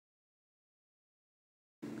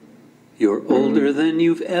You're older than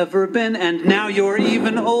you've ever been, and now you're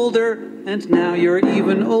even older, and now you're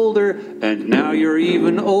even older, and now you're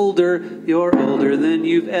even older. You're older than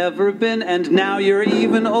you've ever been, and now you're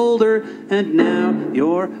even older, and now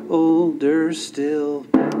you're older still.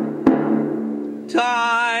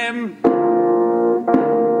 Time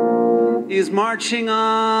is marching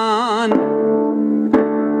on,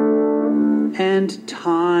 and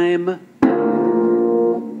time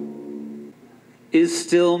is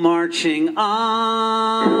still marching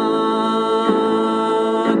on.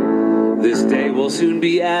 This day will soon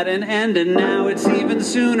be at an end, and now it's even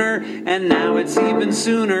sooner, and now it's even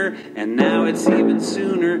sooner, and now it's even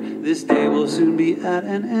sooner. This day will soon be at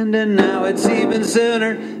an end, and now it's even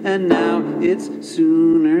sooner, and now it's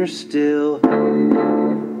sooner still.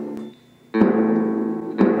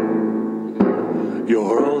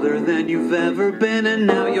 You're older than you've ever been, and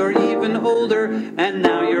now you're even older, and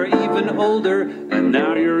now you're even older, and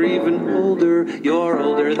now you're even older. You're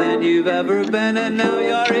older than you've ever been, and now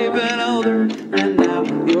you're even older, and now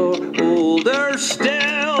you're older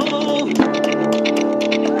still.